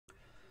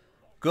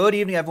Good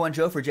evening, everyone.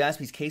 Joe for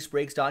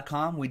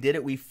JaspysCaseBreaks.com. We did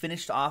it. We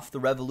finished off the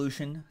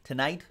Revolution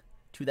tonight.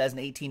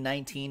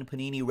 2018-19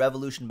 Panini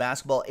Revolution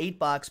Basketball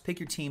 8-box. Pick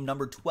your team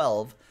number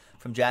 12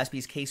 from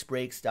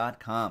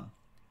JaspysCaseBreaks.com.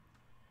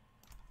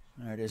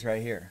 There it is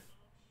right here.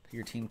 Pick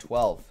your team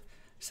 12.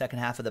 Second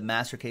half of the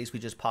master case we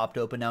just popped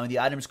open. Now, in the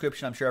item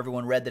description, I'm sure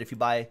everyone read that if you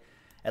buy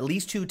at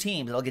least 2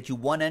 teams, it'll get you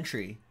 1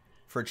 entry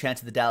for a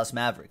chance at the Dallas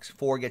Mavericks.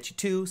 4 gets you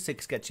 2,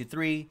 6 gets you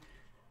 3,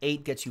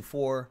 8 gets you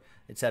 4,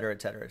 etc.,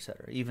 etc.,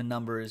 etc. Even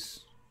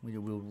numbers, we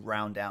will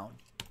round down.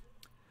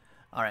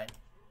 All right.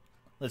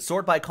 Let's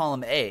sort by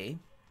column A.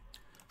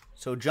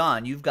 So,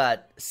 John, you've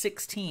got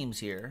 6 teams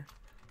here.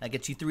 That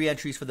gets you 3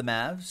 entries for the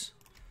Mavs.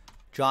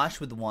 Josh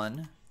with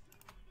 1.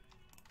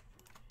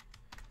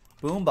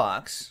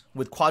 Boombox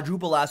with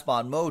quadruple last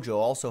bond mojo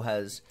also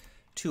has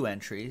 2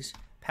 entries.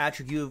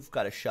 Patrick, you've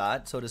got a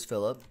shot. So does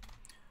Philip.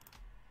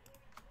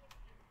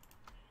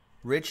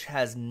 Rich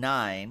has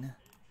 9.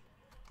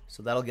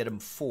 So that'll get him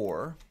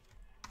 4.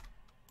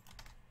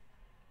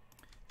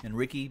 And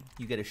Ricky,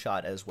 you get a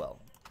shot as well.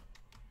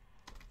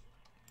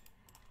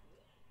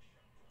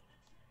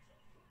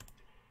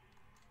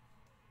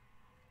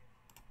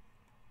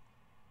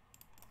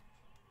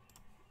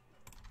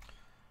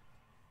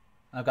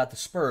 I've got the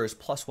Spurs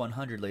plus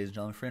 100, ladies and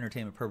gentlemen, for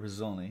entertainment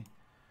purposes only.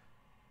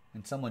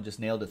 And someone just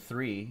nailed a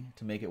 3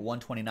 to make it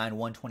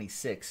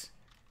 129-126.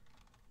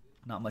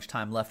 Not much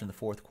time left in the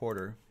fourth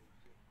quarter.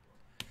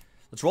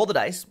 Let's roll the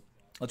dice.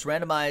 Let's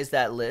randomize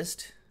that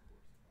list.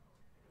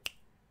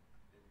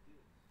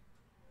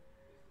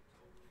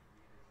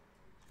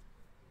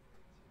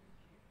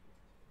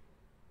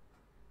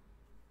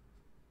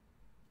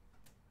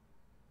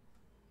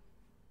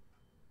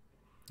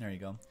 There you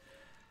go.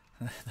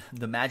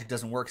 The magic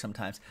doesn't work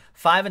sometimes.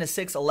 5 and a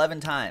 6, 11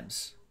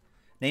 times.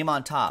 Name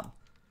on top.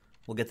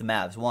 We'll get the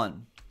Mavs.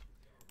 1,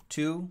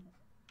 2,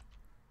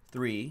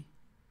 3,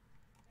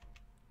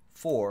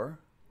 4,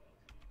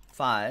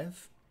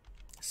 5,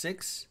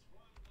 6,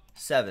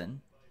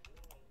 7,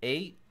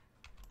 8,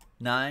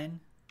 9,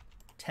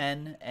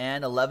 10,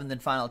 and 11th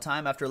and final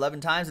time. After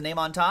 11 times, the name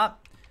on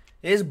top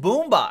is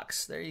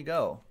Boombox. There you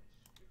go.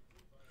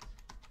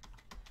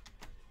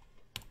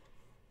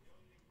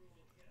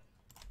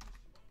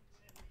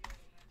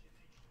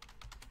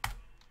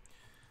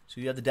 So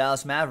you have the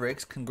Dallas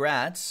Mavericks.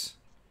 Congrats.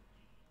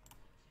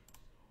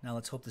 Now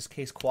let's hope this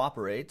case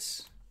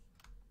cooperates.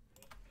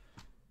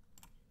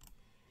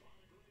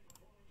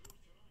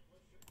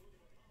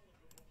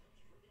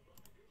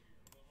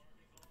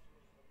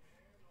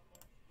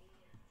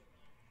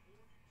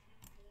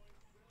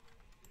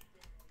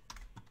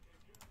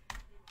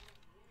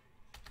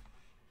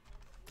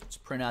 Let's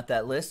print out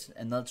that list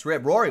and let's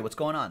rip. Rory, what's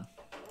going on?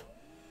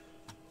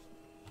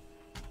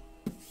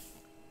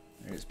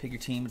 There's pick your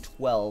team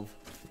 12.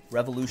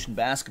 Revolution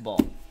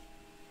Basketball.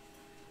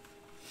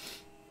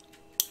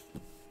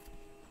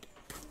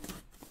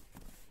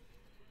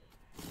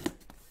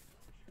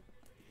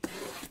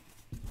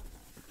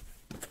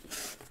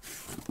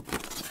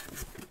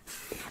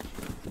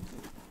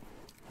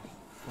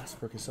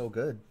 Westbrook is so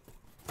good.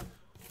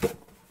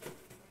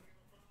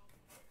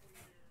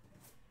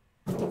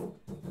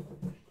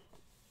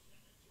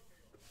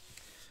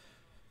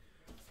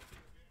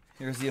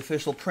 Here's the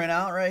official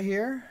printout right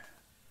here.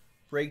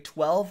 Break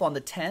 12 on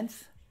the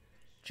 10th.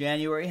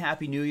 January.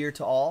 Happy New Year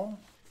to all.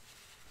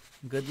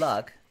 Good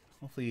luck.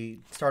 Hopefully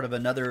start of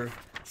another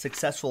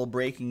successful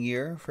breaking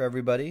year for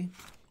everybody.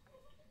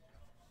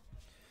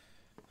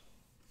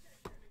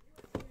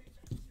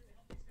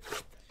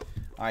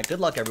 All right, good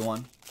luck,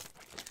 everyone.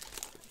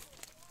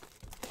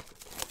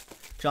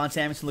 John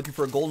Samuelson looking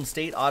for a Golden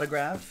State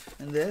autograph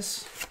in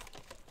this.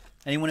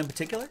 Anyone in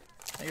particular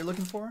that you're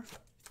looking for?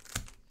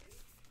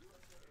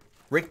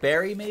 Rick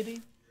Barry,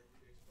 maybe?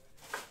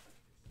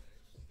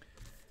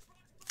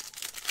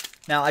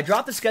 Now, I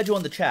dropped the schedule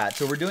in the chat,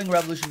 so we're doing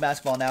Revolution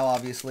Basketball now,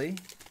 obviously,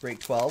 break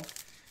 12,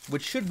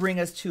 which should bring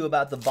us to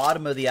about the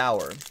bottom of the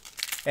hour.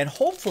 And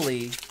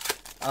hopefully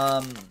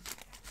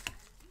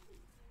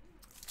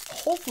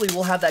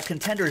we'll have that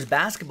Contenders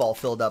basketball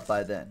filled up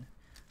by then.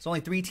 There's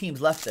only 3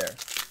 teams left there.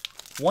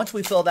 Once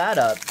we fill that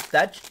up,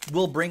 that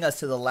will bring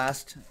us to the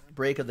last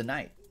break of the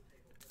night.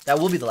 That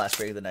will be the last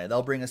break of the night.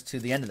 That'll bring us to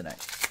the end of the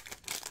night.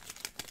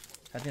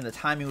 I think the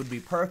timing would be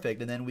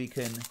perfect, and then we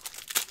can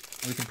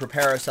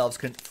prepare ourselves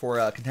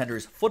for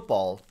Contenders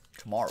football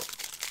tomorrow.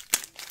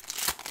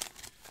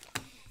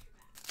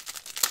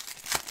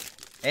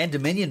 And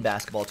Dominion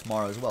basketball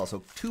tomorrow as well.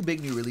 So 2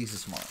 big new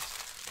releases tomorrow.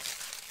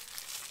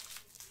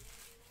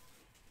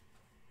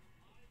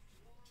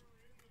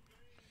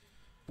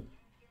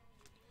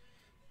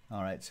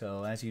 All right,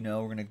 so as you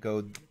know, we're going to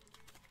go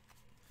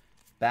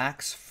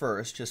backs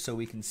first just so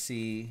we can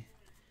see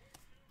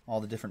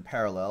all the different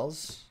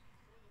parallels.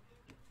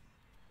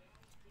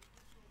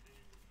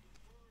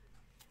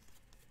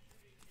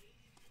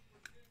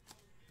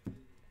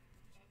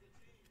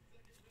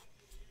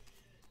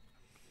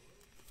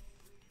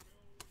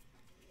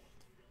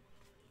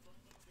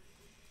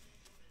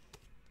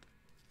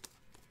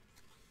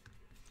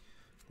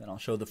 I'll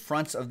show the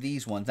fronts of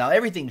these ones. Now,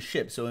 everything's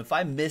shipped, so if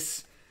I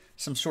miss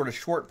some sort of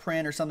short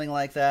print or something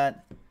like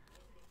that,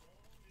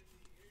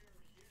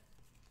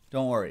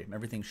 don't worry.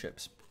 Everything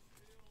ships.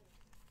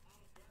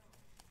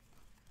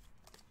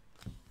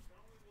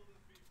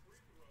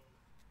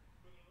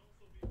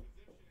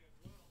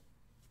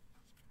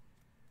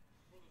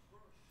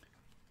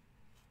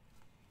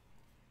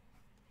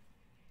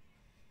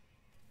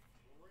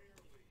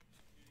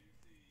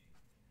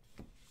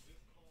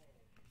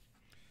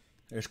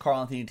 There's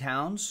Karl Anthony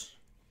Towns,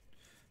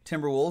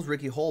 Timberwolves,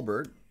 Ricky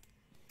Holbert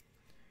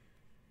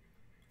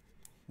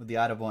with the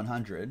out of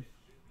 100.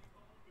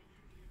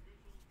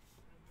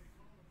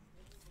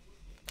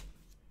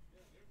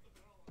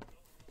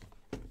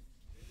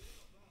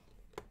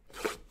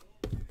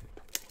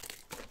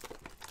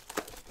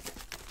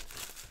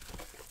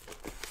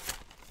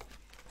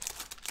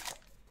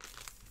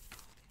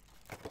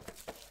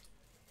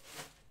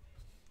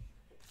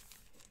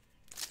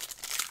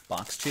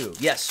 Box 2.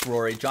 Yes,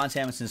 Rory. John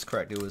Samuelson is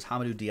correct. It was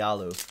Hamidou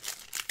Diallo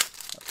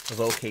of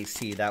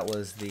OKC. That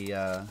was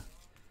the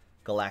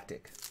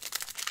Galactic.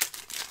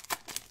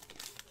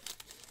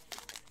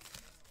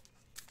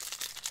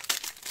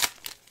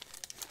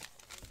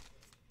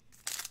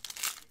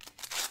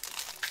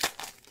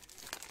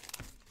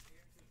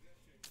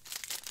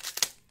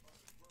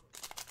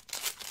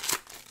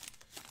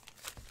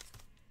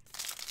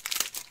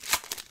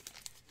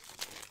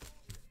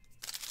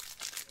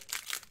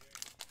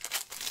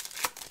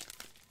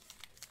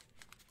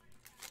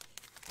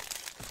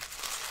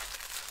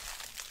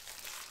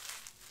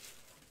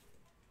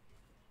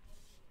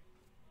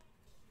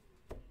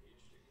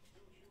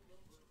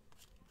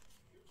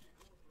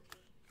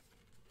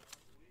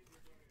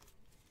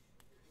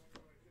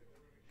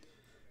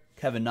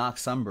 Kevin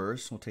Knox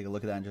Sunburst. We'll take a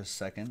look at that in just a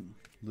second.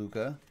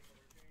 Luka.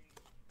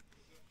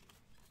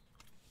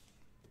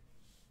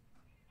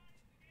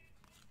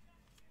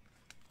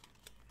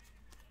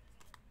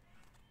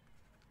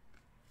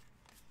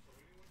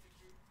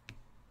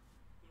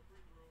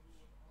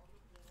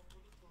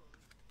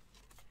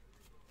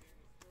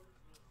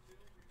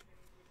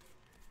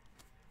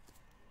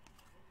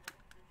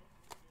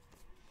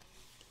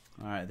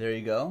 All right, there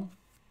you go.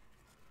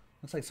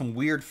 Looks like some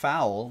weird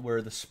foul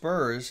where the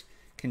Spurs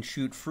can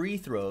shoot free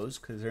throws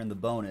because they're in the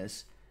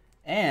bonus,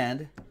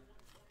 and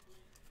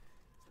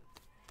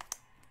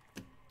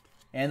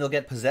they'll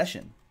get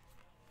possession,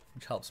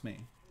 which helps me.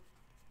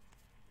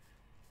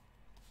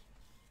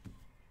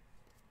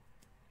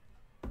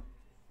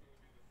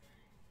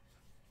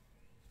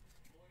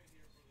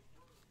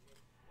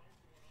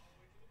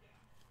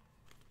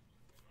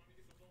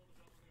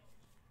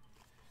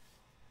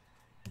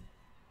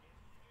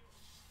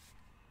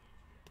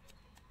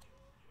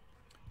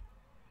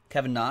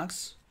 Kevin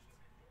Knox.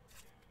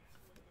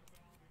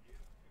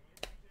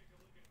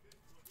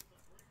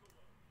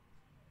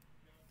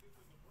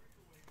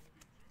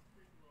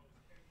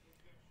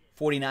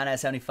 $49 out of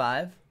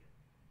 75.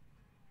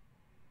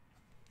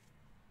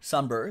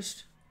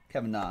 Sunburst,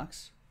 Kevin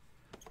Knox.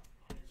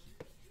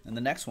 And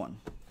the next one.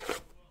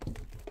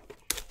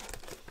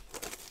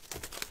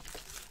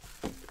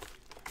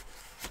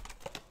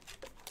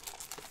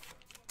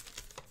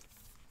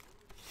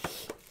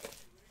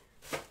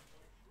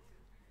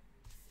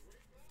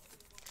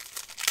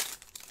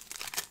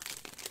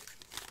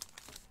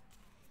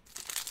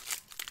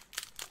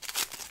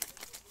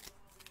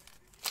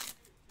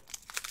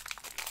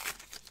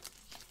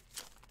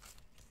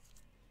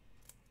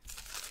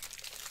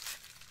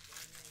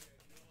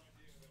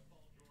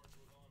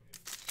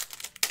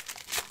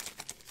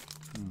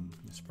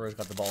 Spurs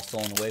got the ball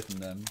stolen away from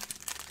them,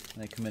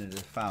 and they committed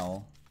a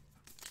foul.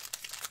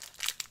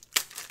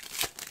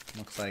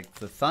 Looks like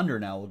the Thunder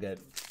now will get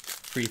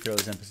free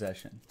throws and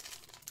possession.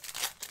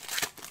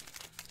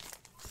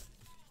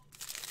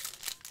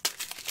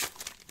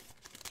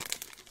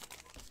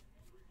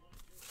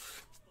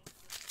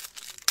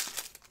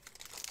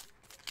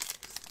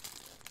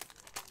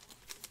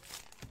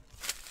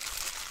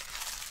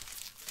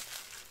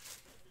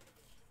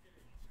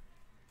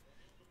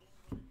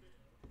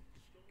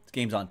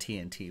 Game's on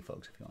TNT,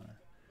 folks, if you want to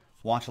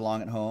watch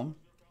along at home.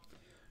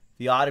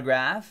 The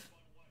autograph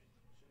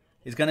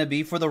is going to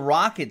be for the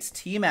Rockets.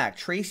 T-Mac,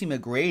 Tracy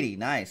McGrady.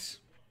 Nice.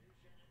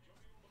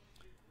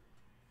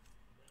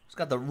 It's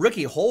got the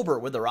Ricky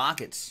Holbert with the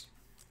Rockets.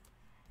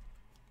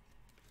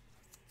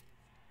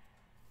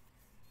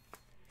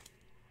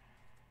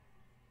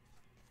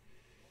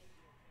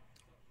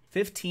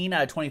 $15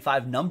 out of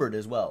 25 numbered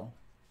as well.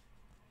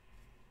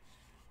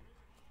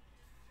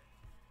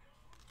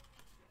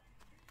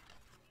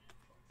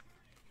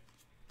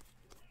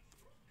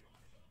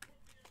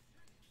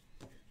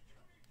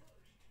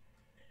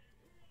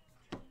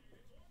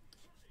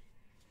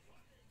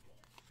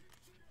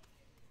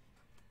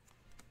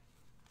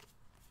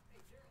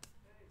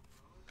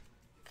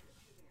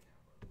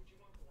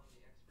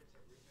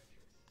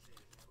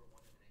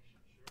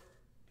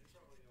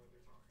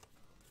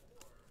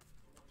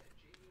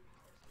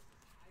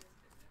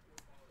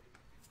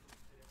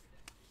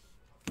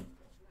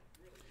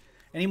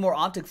 Any more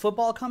Optic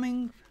football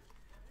coming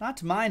Not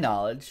to my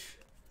knowledge.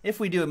 If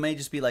we do, it may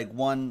just be like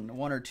one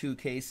or two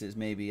cases,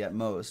 maybe at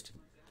most.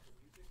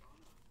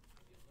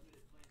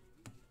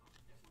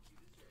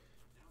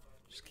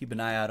 Just keep an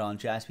eye out on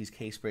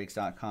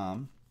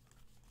jaspyscasebreaks.com.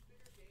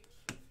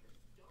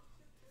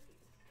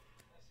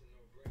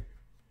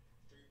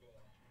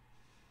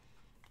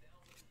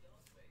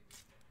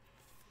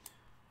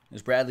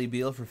 There's Bradley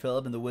Beal for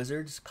Phillip and the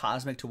Wizards.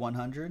 Cosmic to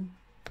 100.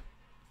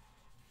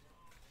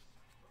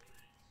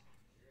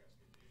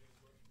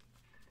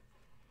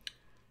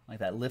 Like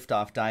that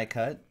liftoff die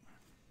cut.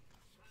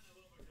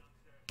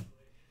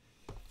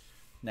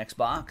 Next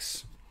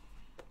box.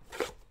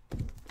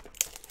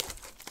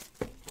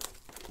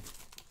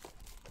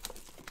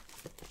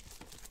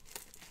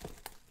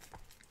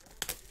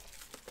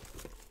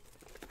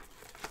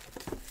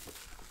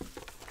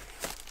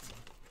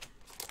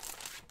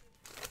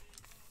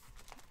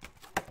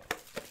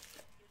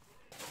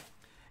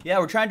 Yeah,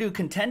 we're trying to do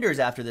contenders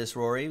after this,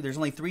 Rory. There's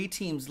only 3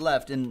 teams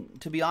left,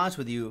 and to be honest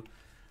with you,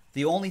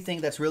 the only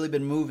thing that's really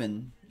been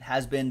moving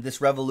has been this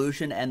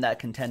Revolution and that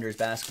contenders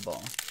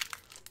basketball.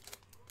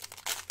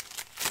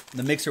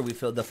 The mixer we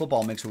filled, the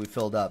football mixer we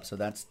filled up, so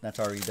that's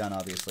already done,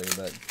 obviously.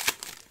 But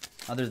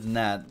other than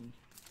that,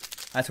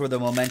 that's where the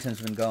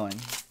momentum's been going.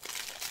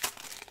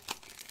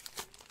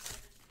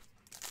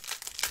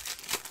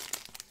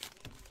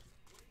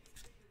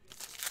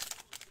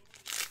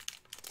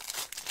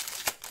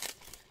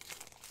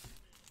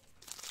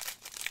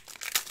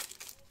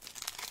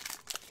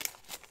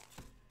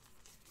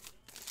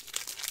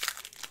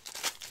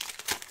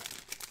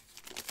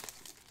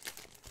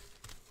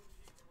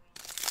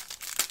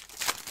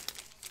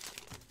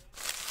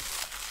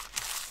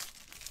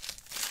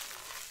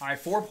 All right,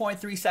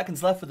 4.3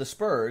 seconds left for the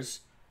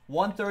Spurs.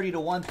 130 to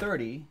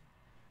 130.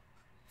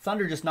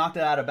 Thunder just knocked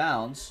it out of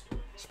bounds.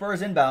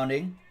 Spurs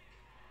inbounding.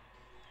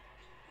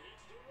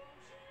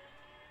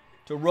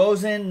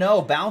 DeRozan,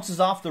 no, bounces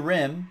off the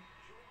rim.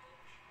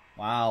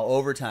 Wow,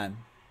 overtime.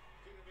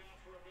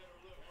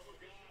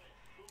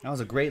 That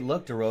was a great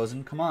look,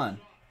 DeRozan. Come on.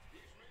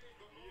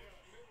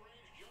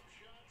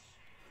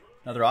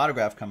 Another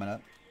autograph coming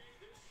up.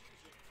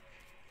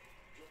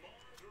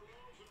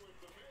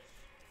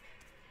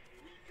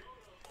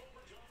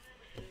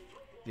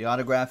 The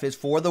autograph is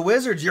for the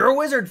Wizards. You're a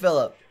Wizard,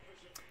 Phillip.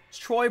 It's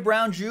Troy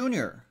Brown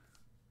Jr.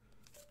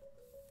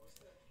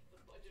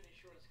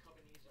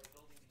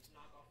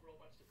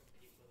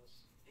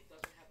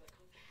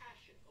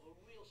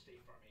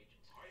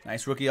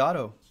 Nice rookie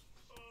auto.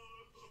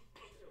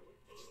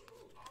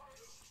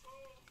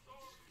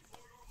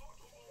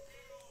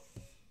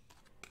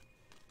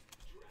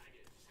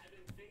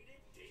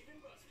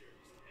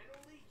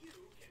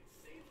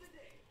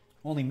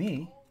 Only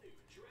me?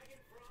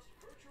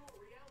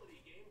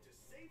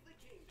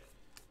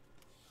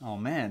 Oh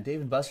man,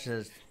 Dave and Buster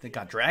says they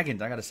got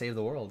dragons. I gotta save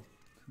the world.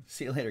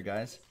 See you later,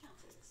 guys.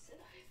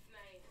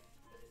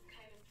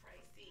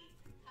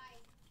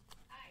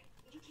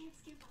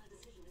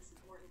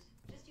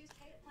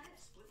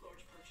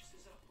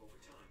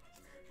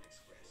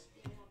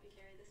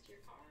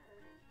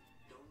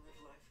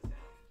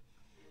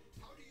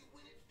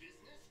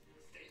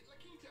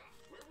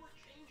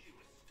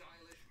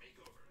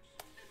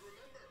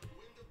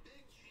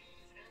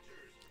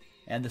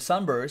 And the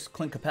Sunburst,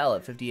 Clint Capella,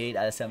 58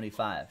 out of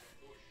 75.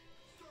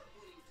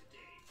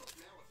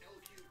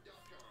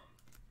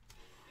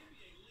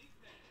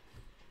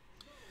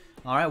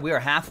 All right, we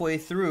are halfway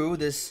through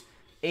this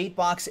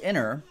 8-box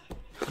inner.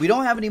 We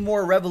don't have any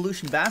more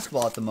Revolution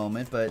basketball at the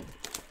moment, but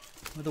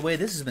with the way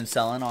this has been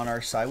selling on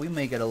our side, we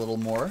may get a little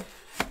more.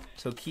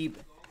 So keep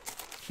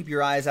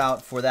your eyes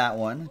out for that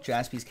one.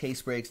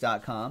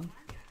 JaspysCaseBreaks.com.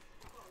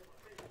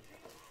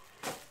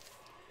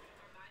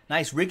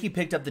 Nice. Ricky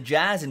picked up the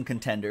Jazz in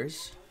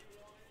contenders.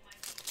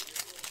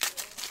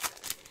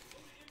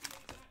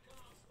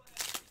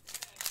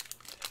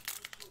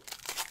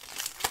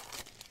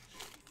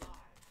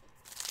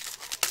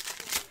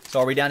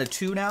 So are we down to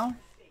 2 now?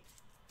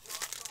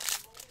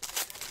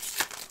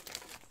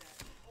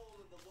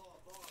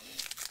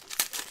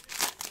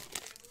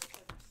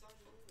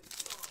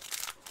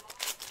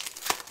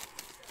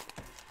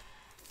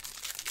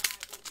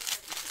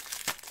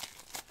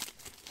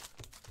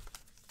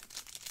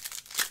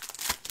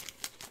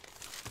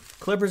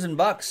 Clippers and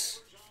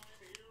Bucks.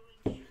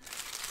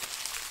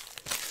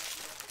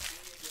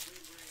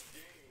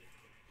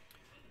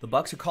 The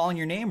Bucks are calling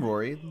your name,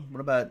 Rory. What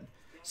about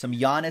some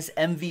Giannis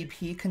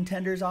MVP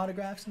contenders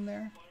autographs in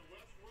there?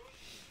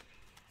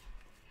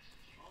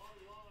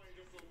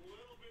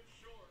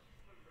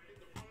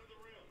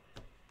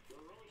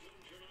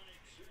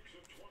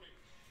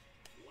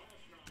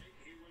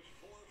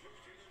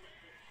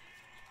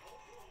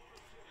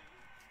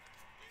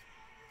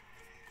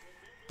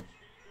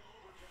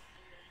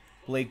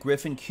 Blake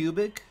Griffin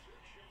Cubic.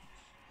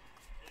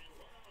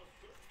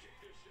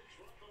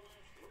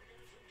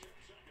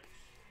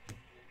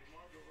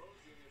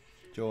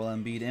 Joel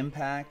Embiid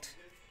Impact.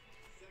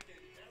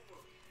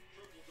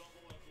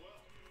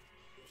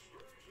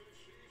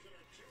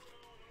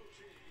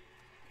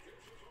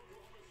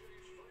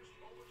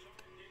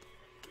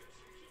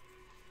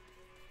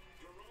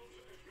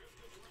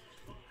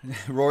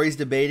 Rory's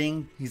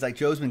debating. He's like,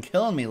 Joe's been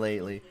killing me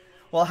lately.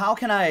 Well, how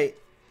could I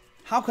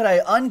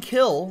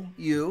unkill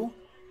you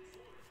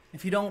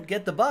if you don't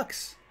get the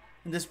bucks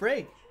in this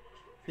break?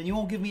 Then you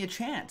won't give me a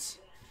chance.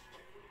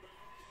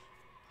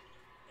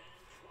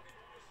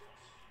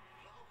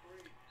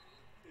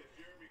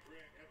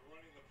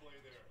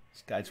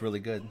 This guy's really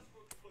good.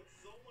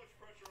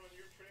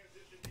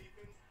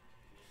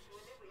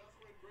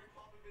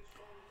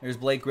 There's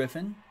Blake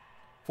Griffin,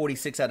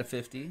 46 out of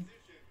 50.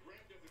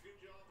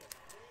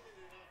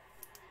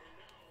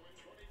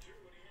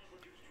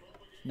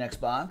 Next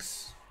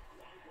box.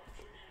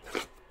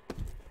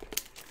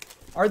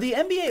 Are the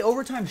NBA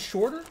overtimes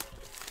shorter?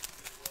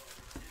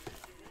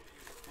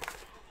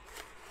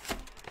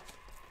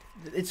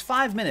 It's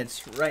 5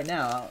 minutes right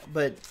now,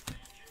 but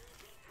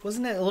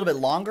wasn't it a little bit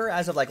longer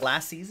as of like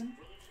last season?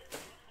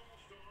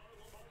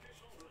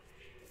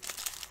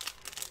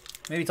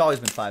 Maybe it's always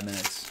been 5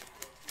 minutes.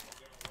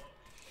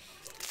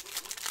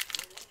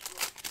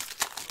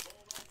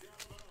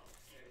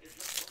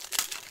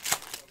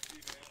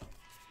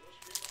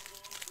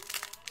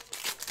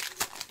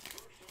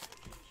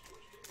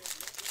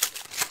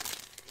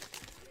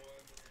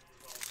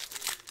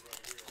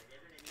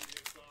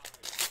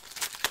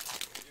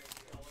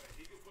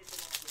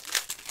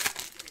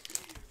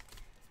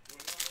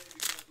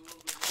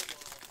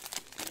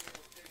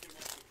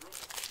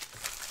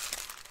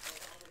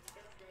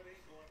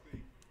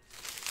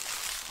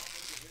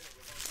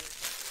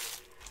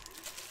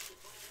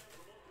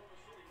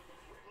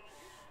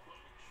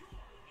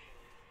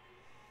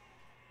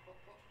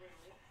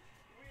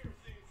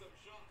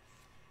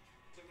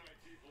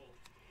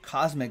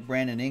 Cosmic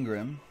Brandon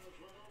Ingram.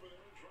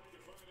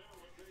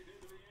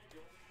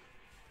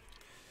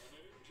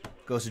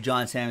 Goes to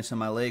John Samuelson,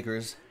 my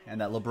Lakers. And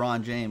that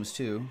LeBron James,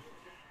 too.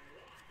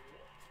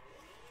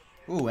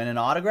 Ooh, and an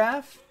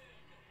autograph?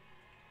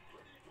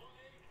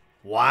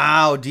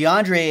 Wow,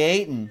 DeAndre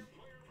Ayton.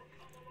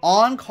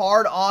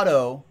 On-card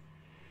auto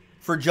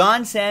for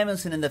John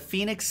Samuelson and the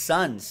Phoenix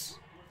Suns.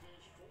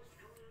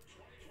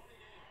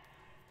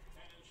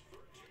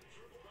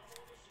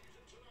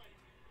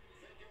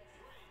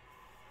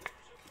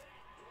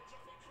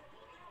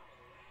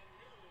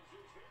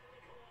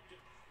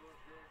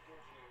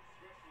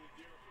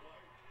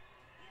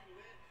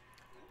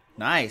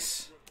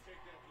 Nice.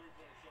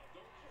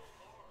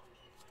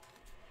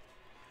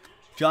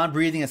 John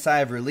breathing a sigh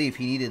of relief.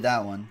 He needed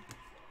that one.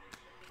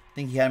 I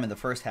think he had him in the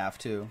first half,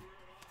 too.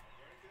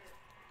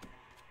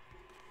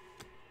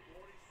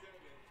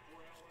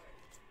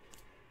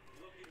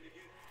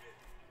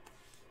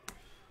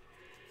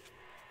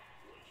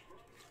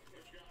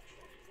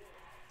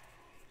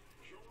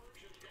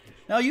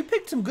 Now, you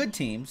picked some good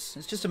teams.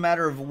 It's just a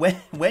matter of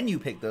when you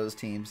pick those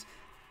teams.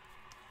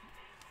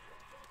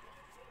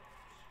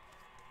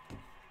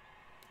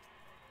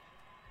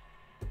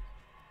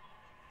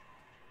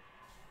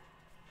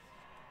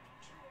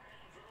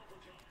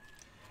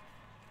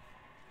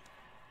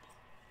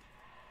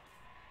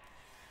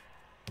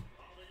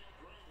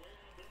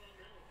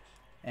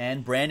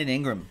 And Brandon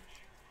Ingram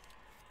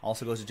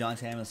also goes to John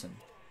Samuelson.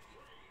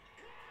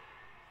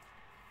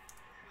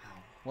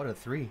 Wow, what a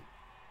three.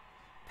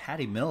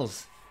 Patty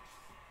Mills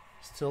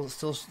still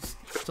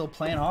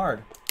playing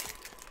hard.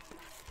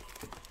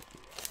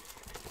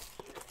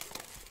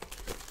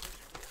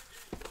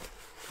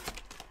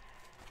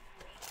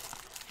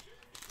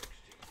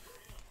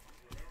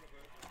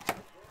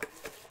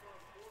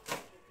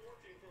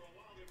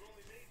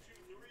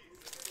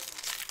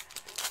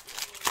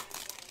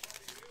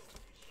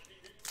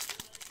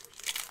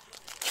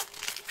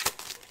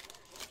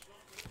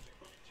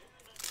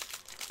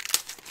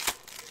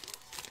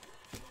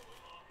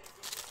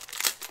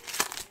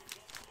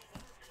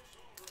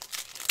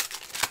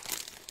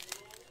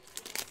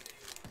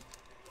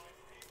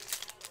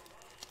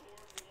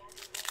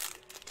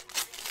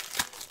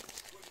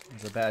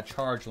 It's a bad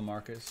charge,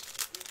 LaMarcus.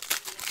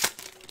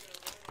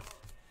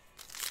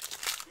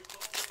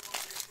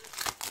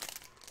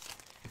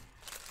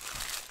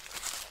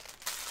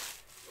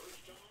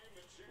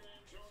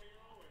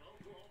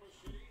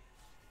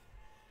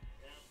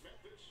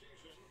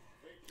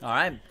 All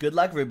right, good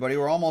luck, everybody.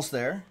 We're almost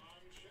there.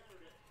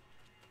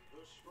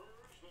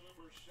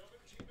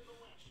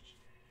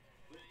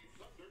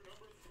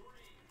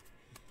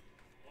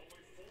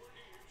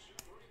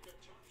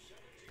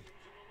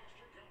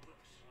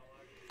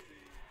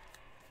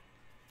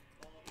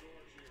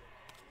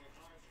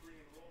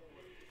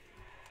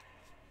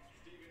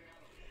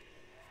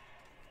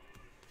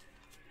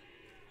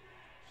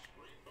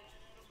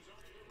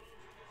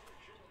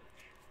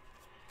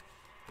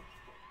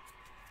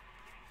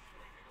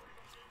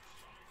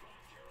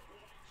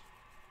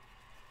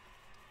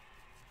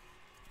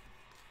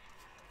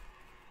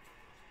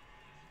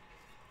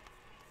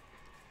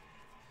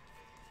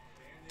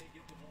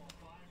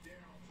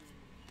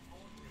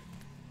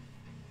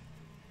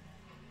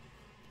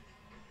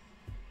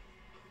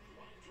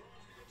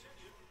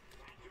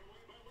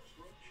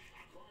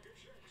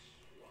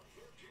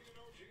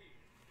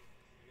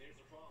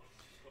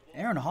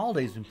 Aaron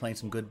Holiday's been playing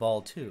some good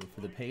ball, too,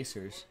 for the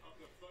Pacers.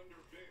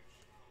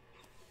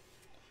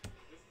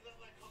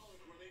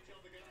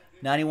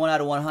 91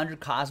 out of 100,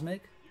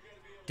 Cosmic.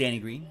 Danny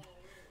Green.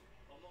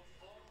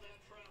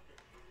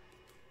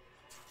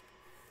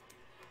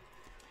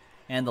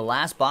 And the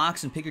last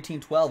box in Pick Your Team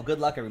 12. Good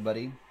luck,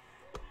 everybody.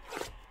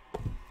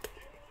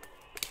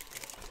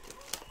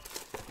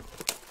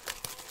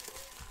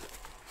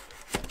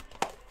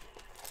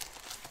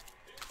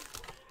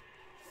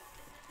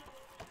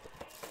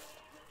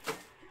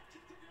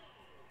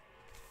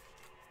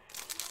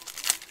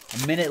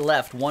 A minute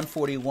left,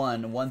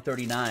 141,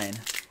 139.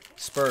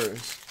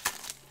 Spurs.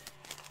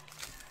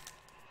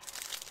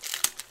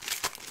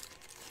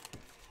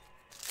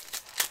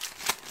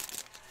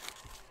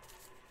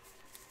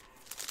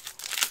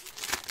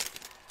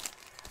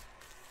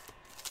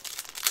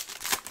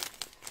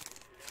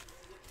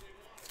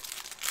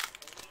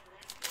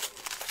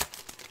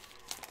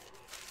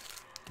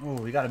 Oh,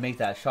 we got to make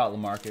that shot,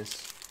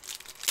 LaMarcus.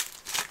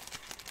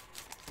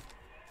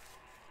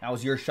 That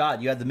was your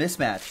shot. You had the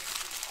mismatch.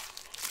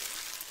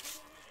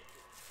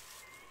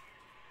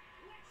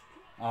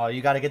 Oh,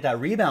 you got to get that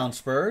rebound,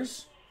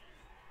 Spurs.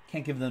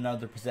 Can't give them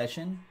another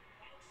possession.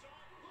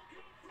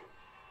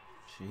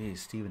 Jeez,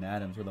 Steven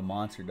Adams with a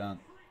monster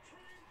dunk.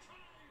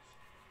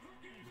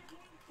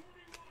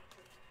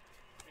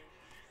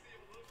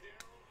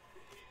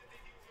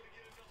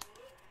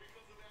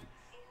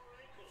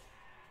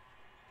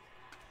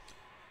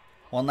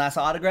 One last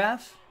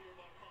autograph.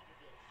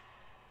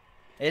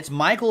 It's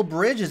Michael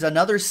Bridges,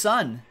 another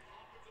sun.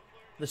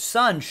 The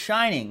sun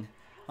shining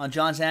on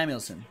John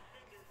Samuelson.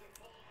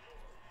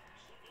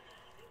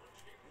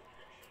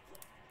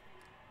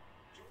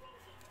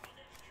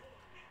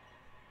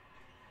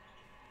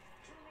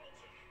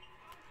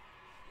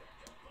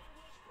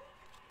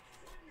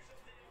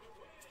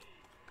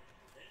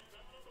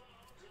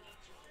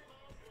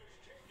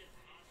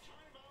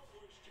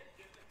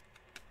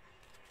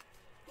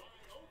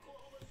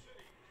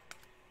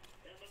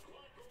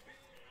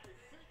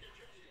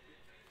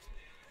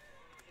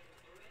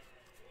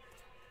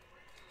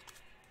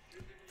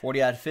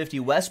 $40 out of 50,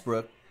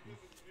 Westbrook.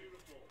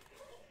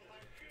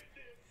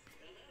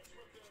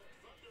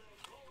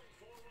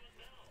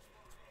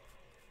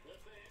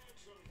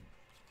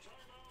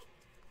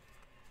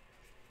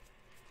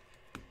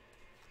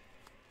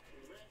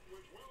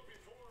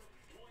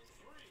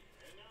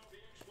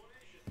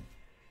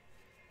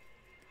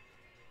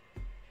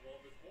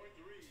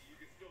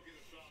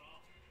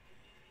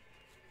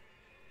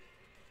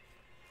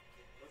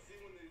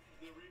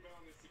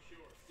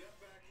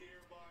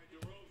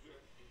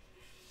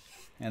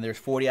 And there's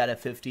 40 out of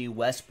 50,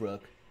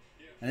 Westbrook.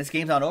 And this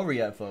game's not over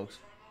yet, folks.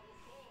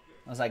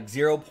 It was like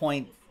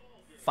 0.5,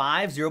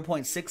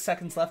 0.6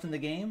 seconds left in the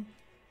game.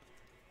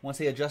 Once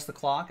they adjust the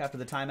clock after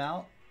the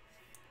timeout.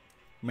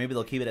 Maybe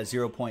they'll keep it at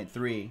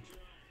 0.3.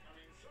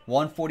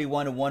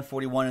 141 to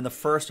 141 in the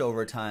first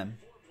overtime.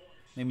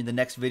 Maybe in the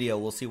next video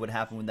we'll see what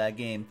happened with that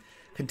game.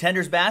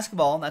 Contenders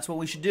basketball, that's what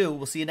we should do.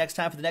 We'll see you next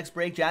time for the next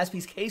break.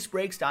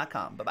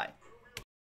 JaspysCaseBreaks.com. Bye-bye.